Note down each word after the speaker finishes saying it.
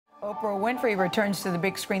Oprah Winfrey returns to the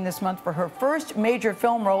big screen this month for her first major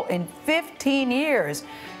film role in 15 years.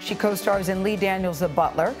 She co-stars in Daniels The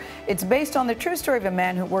Butler. It's based on the true story of a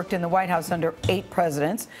man who worked in the White House under 8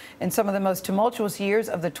 presidents in some of the most tumultuous years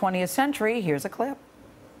of the 20th century. Here's a clip.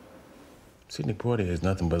 Sidney Poitier is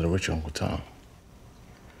nothing but a rich Uncle Tom.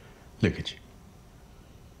 Look at you.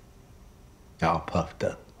 All puffed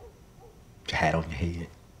up. With your hat on your head.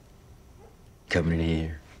 Coming in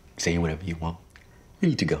here, saying whatever you want. You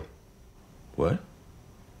need to go. What?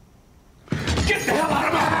 Get the hell out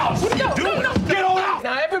of my house! What are you doing? No. Get on out!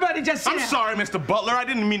 Now, everybody just sit I'm down. sorry, Mr. Butler. I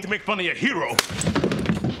didn't mean to make fun of your hero.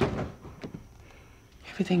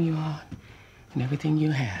 Everything you are and everything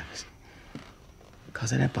you have is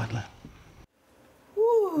because of that butler.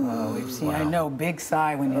 Oh, see, wow. I know, big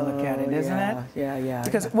sigh when you look at it, isn't it? Yeah.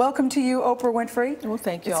 Because welcome to you, Oprah Winfrey. Well,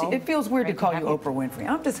 thank you all. It feels weird to call you Oprah Winfrey.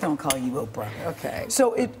 I'm just going to call you Oprah. Okay.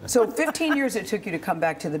 So 15 years it took you to come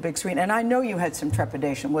back to the big screen, and I know you had some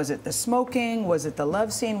trepidation. Was it the smoking? Was it the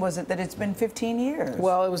love scene? Was it that it's been 15 years?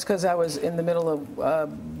 Well, it was because I was in the middle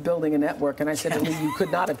of building a network, and I said to Lee, you could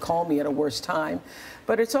not have called me at a worse time.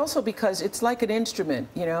 But it's also because it's like an instrument,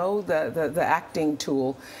 you know, the acting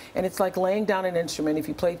tool. And it's like laying down an instrument. If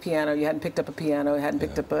you played piano, you hadn't picked up a piano, you hadn't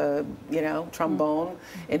picked up a, you know, trombone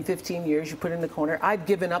in 15 years, you put it in the corner. I'd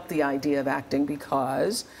given up the idea of acting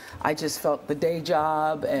because I just felt the day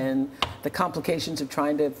job and the complications of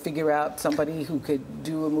trying to figure out somebody who could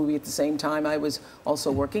do a movie at the same time I was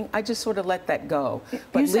also working. I just sort of let that go.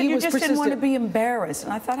 But you said Lee you was just persistent. didn't want to be embarrassed.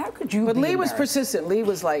 And I thought, how could you But be Lee was embarrassed? persistent. Lee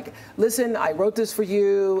was like, listen, I wrote this for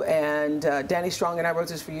you, and Danny Strong and I wrote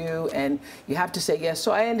this for you, and you have to say yes.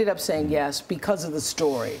 So I ended up saying yes because of the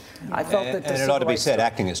story. I felt that and it ought to be said,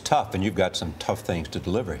 acting is tough, and you've got some tough things to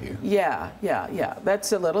deliver here. Yeah.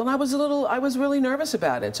 That's a little, and I was really nervous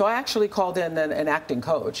about it. So I actually called in an acting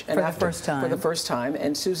coach. And for the first time.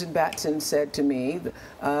 And Susan Batson said to me,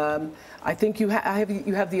 I think you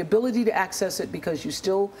have the ability to access it because you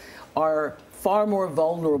still are far more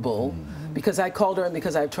vulnerable, because I called her and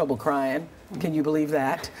because I have trouble crying. Can you believe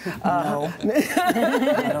that? No.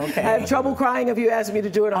 Okay. I have trouble crying if you ask me to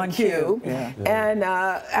do it on cue. Yeah. And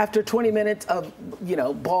after 20 minutes of, you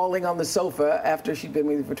know, bawling on the sofa after she'd been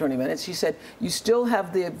with me for 20 minutes, she said, you still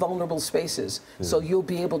have the vulnerable spaces, so you'll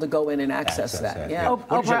be able to go in and access that. Yeah.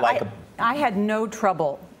 What did you like? I had no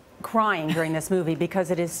trouble crying during this movie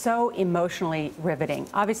because it is so emotionally riveting.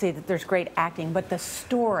 Obviously, there's great acting, but the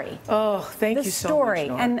story. Oh, thank you so much,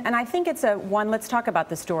 Nora. And I think it's let's talk about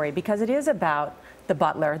the story, because it is about the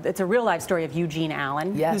butler. It's a real life story of Eugene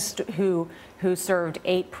Allen, yes, who served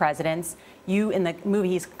 8 presidents. You, in the movie,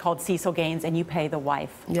 he's called Cecil Gaines, and you play the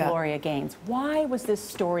wife, Gloria Gaines. Why was this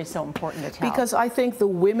story so important to tell? Because I think the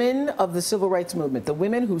women of the civil rights movement, the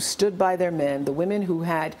women who stood by their men, the women who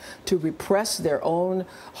had to repress their own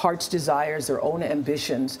heart's desires, their own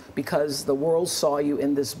ambitions, because the world saw you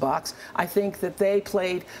in this box, I think that they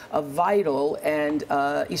played a vital and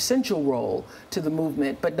essential role to the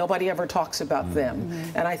movement, but nobody ever talks about them.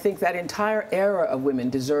 And I think that entire era of women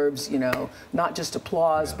deserves, you know, not just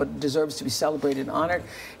applause, but deserves to be celebrated and honored.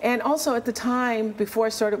 And also at the time, before I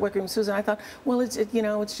started working with Susan, I thought, well, it's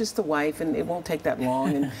just the wife, and it won't take that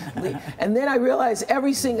long. And then I realized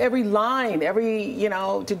every line,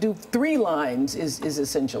 to do 3 lines is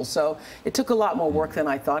essential. So it took a lot more work than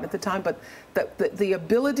I thought at the time, but the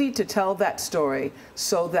ability to tell that story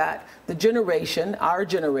so that the generation, our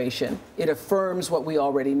generation, it affirms what we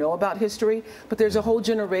already know about history, but there's a whole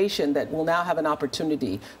generation that will now have an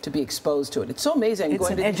opportunity to be exposed to it. It's so amazing. It's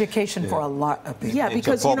an education for a lot of people. Yeah,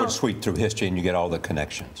 because it's a forward sweep through history, and you get all the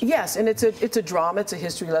connections. Yes, and it's a drama, it's a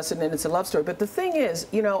history lesson, and it's a love story. But the thing is,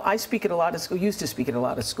 you know, I speak at a lot of schools, used to speak at a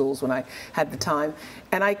lot of schools when I had the time,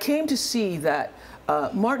 and I came to see that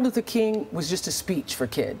Martin Luther King was just a speech for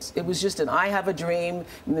kids. It was just an I have a dream,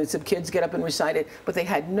 and then some kids get up and recite it, but they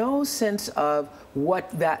had no sense of what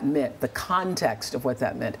that meant, the context of what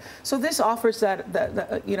that meant. So this offers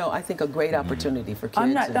that you know, I think a great opportunity for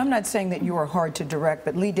kids. I'm not saying that you were hard to direct,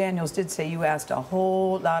 but Lee Daniels did say you asked a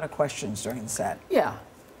whole lot of questions during the set. Yeah.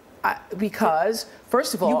 Because,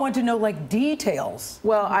 first of all... You want to know, like, details.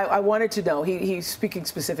 Well, I wanted to know. He's speaking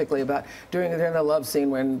specifically about during the love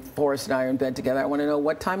scene when Forrest and I are in bed together. I want to know,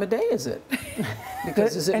 what time of day is it?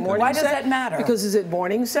 Because is it morning why sex? does that matter? Because is it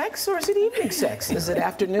morning sex or is it evening sex? Is it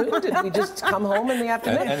afternoon? Did we just come home in the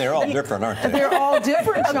afternoon? And they're all different, aren't they? They're all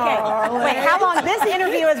different, Charlie. Wait, how long? This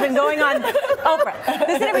interview has been going on, Oprah.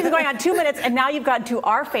 This interview has been going on 2 minutes, and now you've gotten to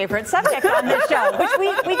our favorite subject on this show,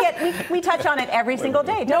 which we touch on it every single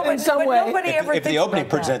day, don't we? in some way. Nobody ever If the thinks opening about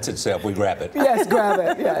that. presents itself, we grab it. Yes, grab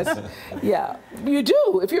it. Yes, yeah. You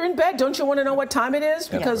do. If you're in bed, don't you want to know what time it is?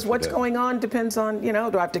 Because what's going on depends on, you know,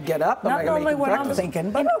 do I have to get up? Am I Not gonna normally make what I'm breakfast?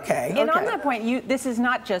 thinking, but okay. And on Okay. that point, this is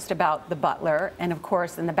not just about the Butler, and of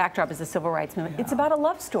course, in the backdrop is the civil rights movement. It's about a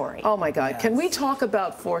love story. Oh my God! Can we talk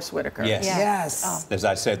about Forrest Whitaker? Yes. Yes. As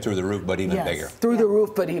I said, through the roof, but even Yes. bigger. Through the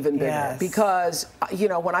roof, but even bigger. Yes. Because, you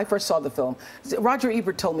know, when I first saw the film, Roger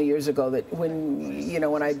Ebert told me years ago that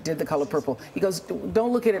when I did The Color Purple, he goes,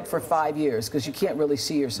 don't look at it for 5 years because you can't really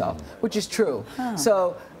see yourself, which is true.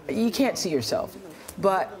 So you can't see yourself.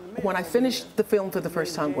 But when I finished the film for the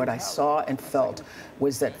first time, what I saw and felt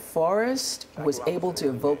was that Forrest was able to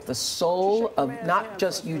evoke the soul of not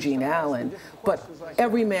just Eugene Allen, but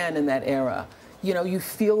every man in that era. You know, you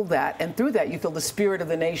feel that, and through that, you feel the spirit of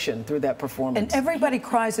the nation through that performance. And everybody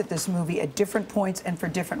cries at this movie at different points and for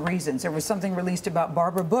different reasons. There was something released about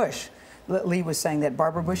Barbara Bush. Lee was saying that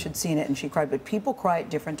Barbara Bush had seen it and she cried, but people cry at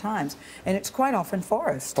different times. And it's quite often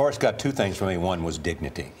Forrest. Forrest got two things from me. One was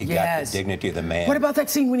dignity. He got the dignity of the man. What about that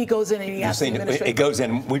scene when he goes in and he asks the administrator? It goes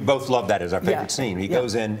in, we both love that as our favorite scene. He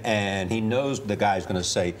goes in and he knows the guy's going to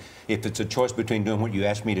say, if it's a choice between doing what you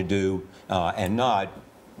asked me to do and not,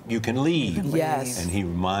 you can leave. Yes. And he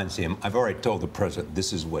reminds him, I've already told the president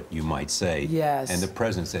this is what you might say. Yes. And the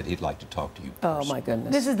president said he'd like to talk to you Oh first. my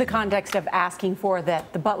goodness. This is the context of asking for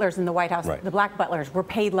that the butlers in the White House, Right. the black butlers, were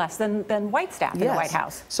paid less than white staff in the White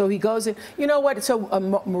House. So he goes in. You know what's so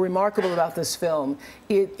remarkable about this film?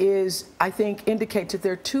 It is, I think, indicates that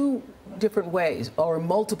there are two different ways or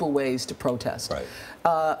multiple ways to protest.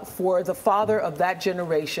 Right. For the father of that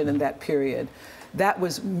generation and that period, that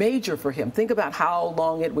was major for him. Think about how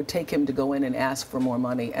long it would take him to go in and ask for more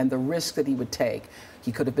money and the risk that he would take.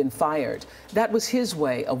 He could have been fired. That was his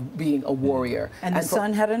way of being a warrior. And the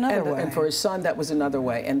son had another way. And for his son, that was another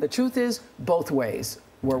way. And the truth is, both ways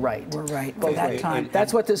were right. We're right Both at that ways. time.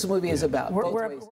 That's what this movie is about. Both ways.